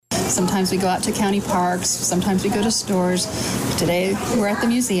Sometimes we go out to county parks. Sometimes we go to stores. Today we're at the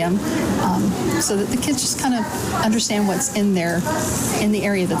museum, so that the kids just kind of understand what's in the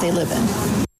area that they live in.